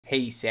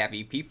Hey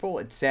savvy people,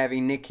 it's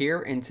SavvyNik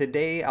here, and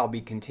today I'll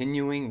be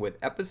continuing with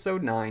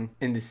episode 9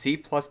 in the C++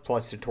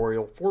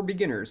 tutorial for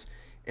beginners.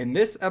 In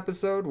this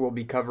episode, we'll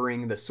be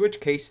covering the switch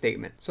case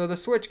statement. So the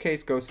switch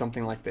case goes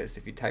something like this.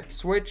 If you type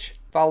switch,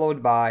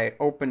 followed by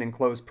open and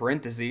close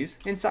parentheses,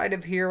 inside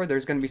of here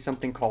there's going to be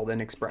something called an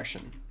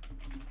expression.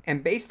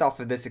 And based off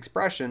of this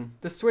expression,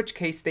 the switch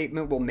case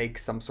statement will make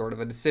some sort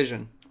of a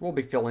decision. We'll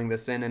be filling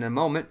this in a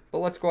moment, but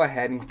let's go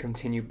ahead and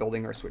continue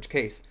building our switch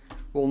case.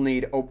 We'll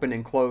need open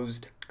and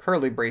closed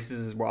curly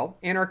braces as well,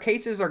 and our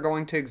cases are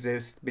going to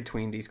exist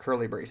between these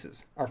curly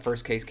braces. Our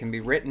first case can be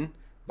written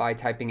by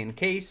typing in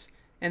case,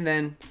 and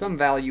then some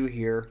value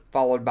here,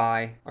 followed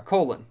by a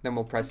colon. Then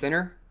we'll press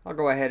enter. I'll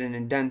go ahead and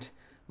indent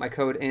my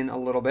code in a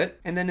little bit,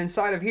 and then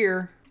inside of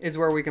here is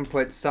where we can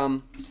put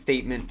some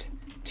statement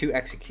to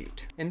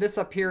execute. And this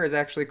up here is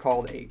actually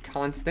called a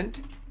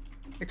constant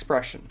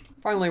expression.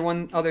 Finally,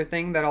 one other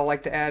thing that I'll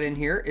like to add in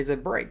here is a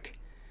break.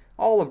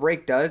 All a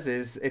break does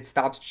is it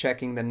stops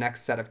checking the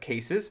next set of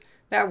cases.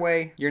 That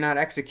way, you're not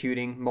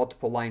executing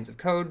multiple lines of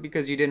code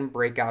because you didn't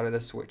break out of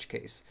the switch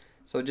case.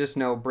 So just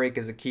know break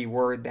is a key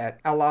word that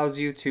allows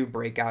you to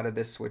break out of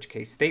this switch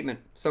case statement.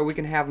 So we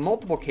can have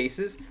multiple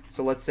cases.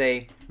 So let's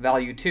say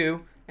value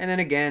 2, and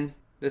then again,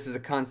 this is a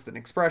constant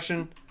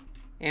expression.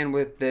 And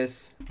with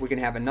this, we can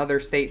have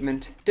another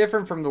statement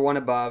different from the one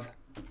above.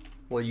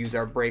 We'll use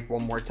our break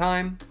one more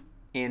time.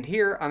 And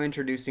here I'm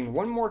introducing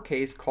one more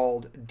case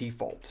called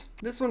default.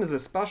 This one is a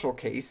special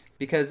case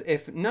because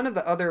if none of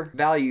the other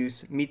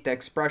values meet the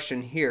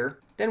expression here,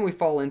 then we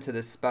fall into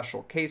this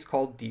special case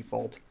called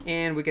default,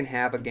 and we can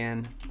have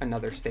again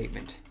another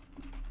statement.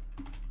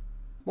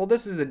 Well,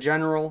 this is the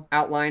general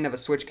outline of a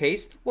switch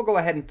case. We'll go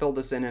ahead and fill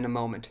this in a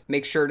moment.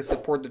 Make sure to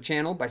support the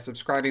channel by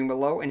subscribing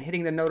below and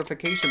hitting the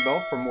notification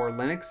bell for more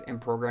Linux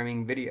and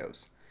programming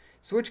videos.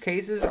 Switch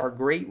cases are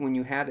great when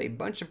you have a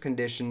bunch of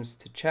conditions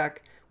to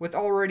check with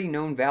already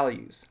known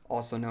values,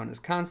 also known as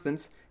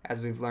constants,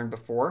 as we've learned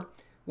before.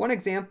 One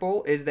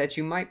example is that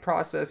you might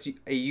process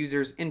a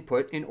user's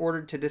input in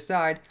order to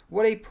decide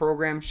what a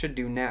program should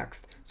do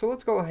next. So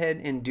let's go ahead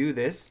and do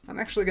this. I'm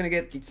actually going to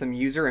get some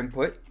user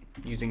input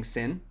using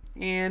sin,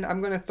 and I'm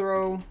going to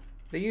throw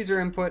the user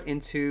input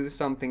into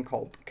something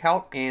called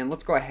calc, and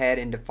let's go ahead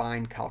and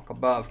define calc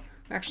above.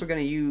 I'm actually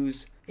going to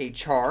use a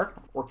char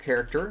or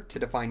character to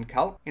define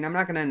calc, and I'm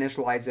not going to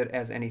initialize it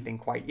as anything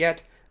quite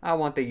yet. I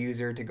want the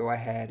user to go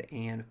ahead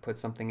and put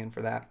something in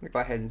for that. Go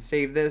ahead and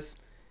save this.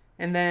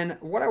 And then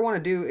what I want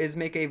to do is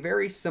make a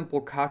very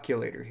simple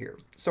calculator here.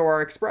 So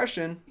our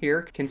expression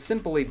here can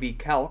simply be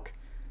calc.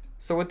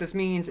 So what this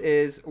means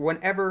is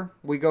whenever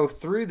we go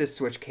through this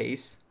switch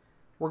case,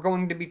 we're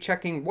going to be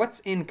checking what's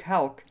in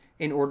calc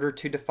in order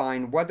to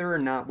define whether or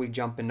not we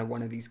jump into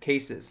one of these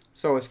cases.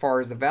 So as far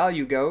as the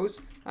value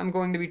goes, I'm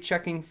going to be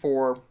checking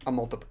for a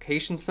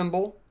multiplication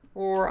symbol,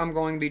 or I'm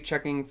going to be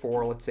checking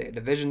for, let's say, a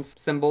division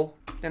symbol.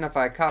 Then if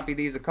I copy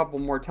these a couple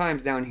more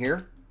times down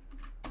here,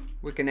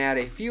 we can add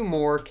a few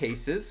more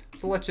cases.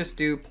 So let's just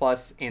do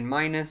plus and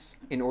minus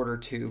in order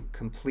to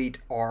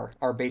complete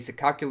our basic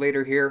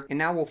calculator here. And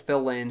now we'll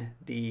fill in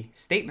the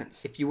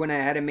statements. If you went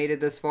ahead and made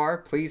it this far,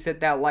 please hit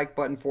that like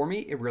button for me.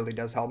 It really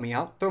does help me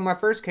out. So in my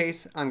first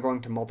case, I'm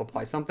going to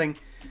multiply something.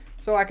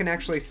 So I can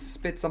actually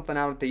spit something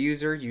out at the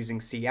user using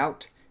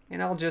cout.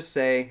 And I'll just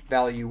say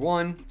value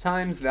 1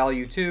 times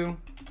value 2.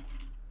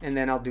 And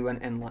then I'll do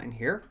an end line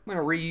here. I'm going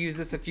to reuse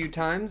this a few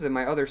times in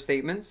my other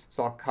statements.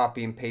 So I'll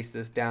copy and paste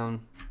this down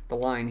the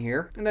line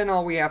here. And then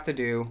all we have to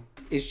do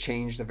is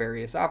change the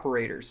various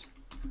operators.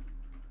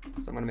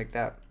 So I'm going to make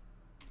that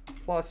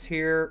plus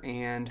here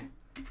and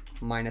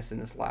minus in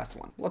this last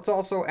one. Let's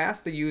also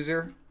ask the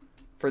user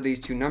for these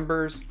two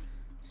numbers.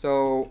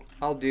 So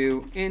I'll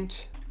do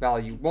int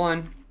value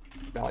 1,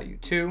 value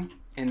 2,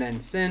 and then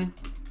sin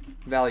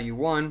value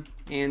 1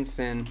 and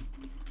sin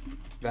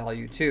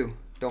value 2.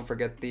 Don't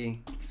forget the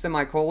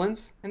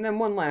semicolons. And then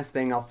one last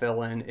thing I'll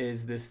fill in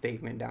is this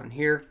statement down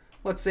here.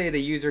 Let's say the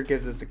user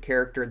gives us a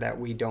character that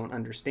we don't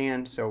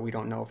understand, so we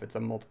don't know if it's a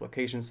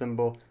multiplication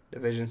symbol,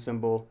 division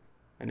symbol,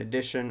 an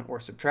addition or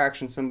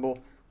subtraction symbol.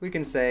 We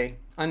can say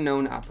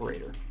unknown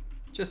operator,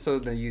 just so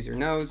the user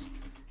knows.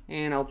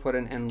 And I'll put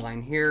an end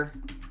line here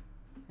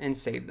and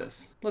save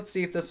this. Let's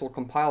see if this will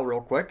compile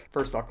real quick.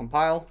 First I'll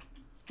compile,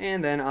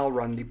 and then I'll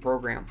run the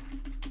program.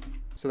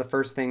 So the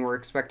first thing we're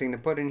expecting to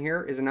put in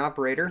here is an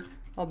operator.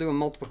 I'll do a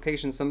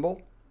multiplication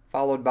symbol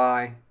followed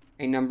by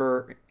a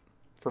number.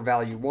 For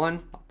value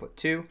 1, I'll put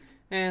 2,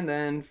 and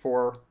then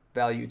for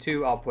value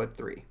 2, I'll put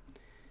 3.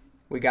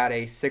 We got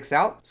a 6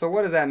 out. So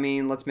what does that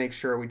mean? Let's make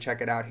sure we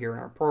check it out here in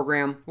our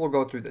program. We'll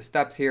go through the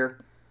steps here.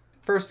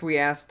 First, we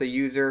ask the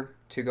user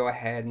to go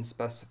ahead and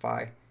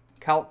specify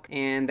calc,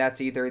 and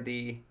that's either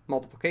the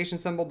multiplication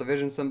symbol,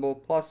 division symbol,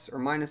 plus or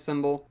minus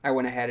symbol. I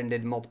went ahead and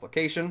did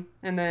multiplication,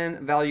 and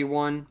then value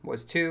 1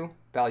 was 2,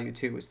 value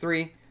 2 was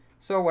 3.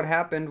 So what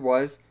happened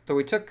was, so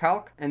we took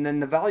calc, and then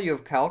the value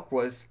of calc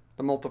was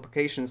the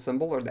multiplication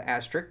symbol or the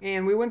asterisk,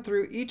 and we went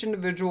through each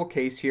individual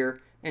case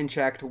here and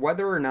checked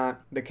whether or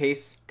not the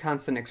case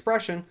constant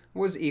expression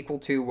was equal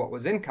to what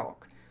was in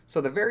calc. So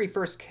the very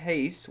first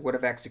case would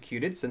have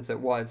executed since it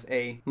was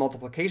a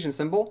multiplication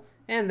symbol,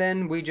 and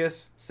then we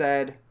just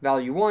said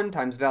value 1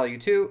 times value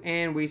 2,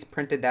 and we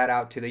printed that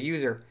out to the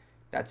user.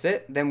 That's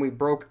it. Then we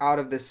broke out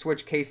of this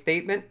switch case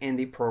statement and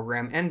the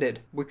program ended.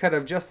 We could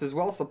have just as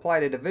well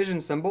supplied a division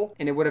symbol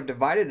and it would have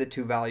divided the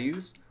two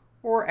values,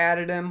 or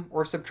added them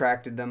or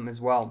subtracted them as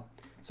well.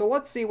 So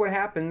let's see what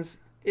happens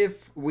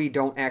if we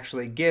don't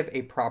actually give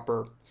a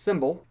proper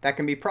symbol that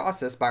can be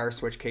processed by our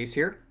switch case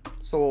here.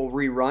 So we'll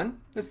rerun.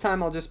 This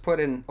time I'll just put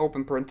in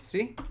open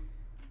parenthesis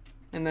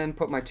and then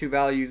put my two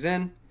values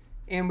in,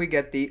 and we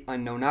get the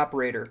unknown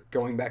operator.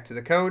 Going back to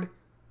the code,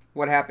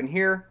 what happened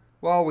here?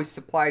 Well, we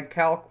supplied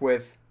calc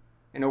with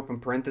an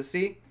open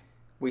parenthesis.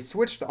 We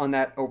switched on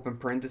that open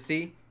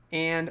parenthesis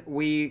and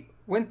we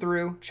went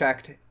through,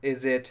 checked,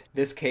 is it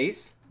this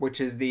case, which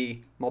is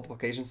the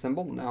multiplication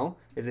symbol? No.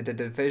 Is it the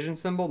division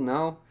symbol?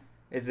 No.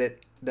 Is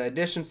it the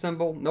addition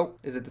symbol? Nope.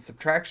 Is it the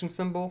subtraction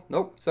symbol?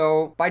 Nope.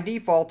 So by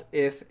default,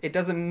 if it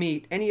doesn't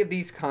meet any of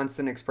these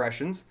constant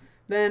expressions,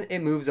 then it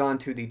moves on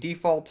to the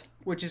default,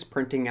 which is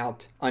printing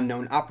out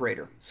unknown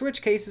operator.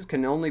 Switch cases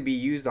can only be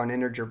used on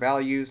integer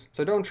values,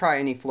 so don't try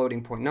any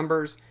floating point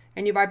numbers.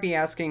 And you might be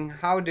asking,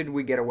 how did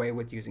we get away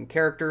with using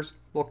characters?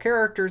 Well,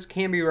 characters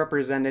can be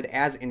represented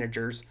as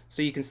integers,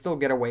 so you can still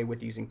get away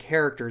with using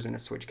characters in a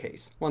switch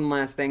case. One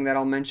last thing that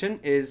I'll mention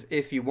is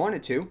if you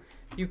wanted to,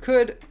 you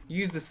could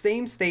use the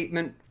same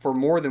statement for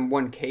more than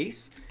one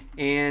case,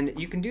 and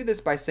you can do this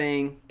by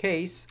saying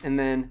case and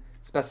then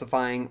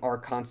specifying our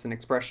constant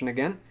expression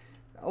again.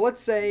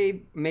 Let's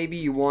say maybe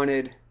you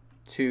wanted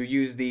to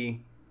use the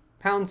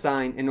pound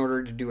sign in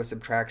order to do a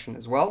subtraction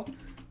as well.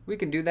 We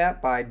can do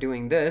that by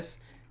doing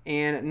this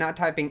and not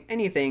typing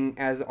anything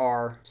as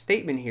our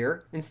statement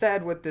here.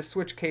 Instead, what this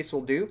switch case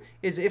will do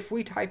is if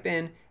we type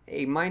in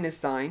a minus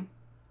sign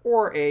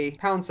or a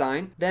pound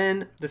sign,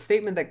 then the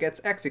statement that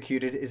gets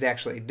executed is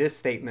actually this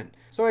statement.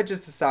 So it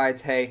just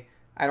decides, hey,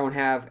 I don't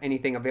have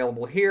anything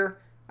available here.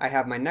 I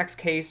have my next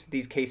case.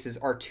 These cases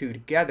are two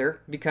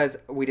together because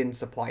we didn't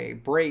supply a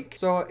break.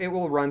 So it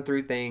will run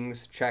through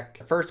things, check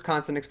the first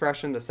constant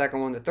expression, the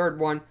second one, the third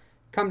one,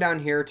 come down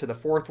here to the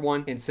fourth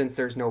one, and since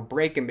there's no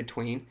break in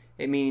between,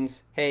 it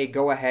means, hey,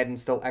 go ahead and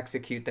still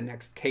execute the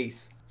next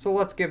case. So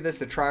let's give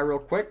this a try real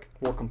quick.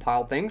 We'll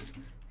compile things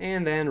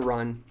and then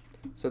run.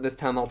 So this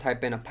time I'll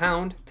type in a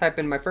pound, type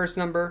in my first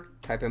number,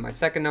 type in my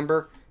second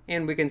number,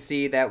 and we can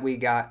see that we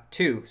got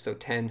 2. So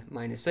 10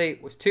 minus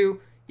 8 was 2.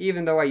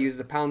 Even though I used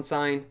the pound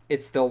sign,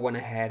 it still went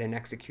ahead and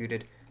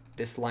executed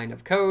this line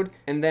of code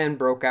and then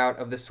broke out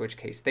of the switch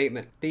case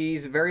statement.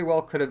 These very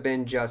well could have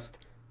been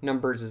just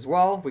numbers as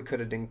well. We could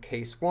have done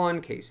case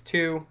 1, case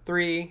 2,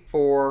 3,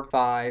 4,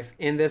 5,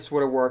 and this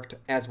would have worked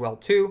as well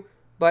too.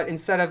 But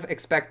instead of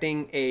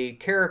expecting a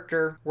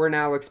character, we're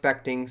now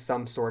expecting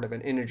some sort of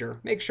an integer.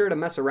 Make sure to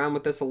mess around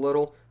with this a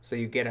little so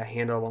you get a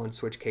handle on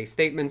switch case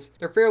statements.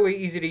 They're fairly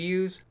easy to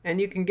use,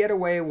 and you can get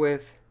away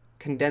with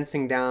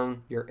condensing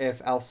down your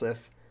if, else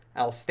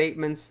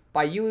statements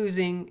by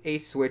using a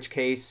switch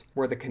case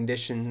where the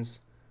conditions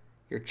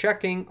you're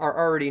checking are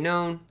already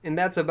known. And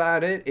that's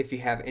about it. If you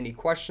have any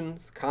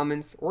questions,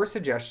 comments, or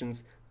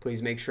suggestions,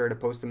 please make sure to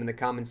post them in the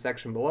comments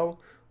section below.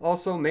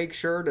 Also, make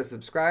sure to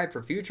subscribe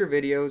for future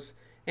videos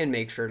and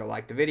make sure to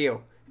like the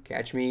video.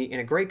 Catch me in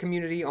a great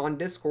community on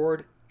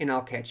Discord, and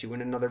I'll catch you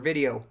in another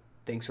video.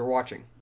 Thanks for watching.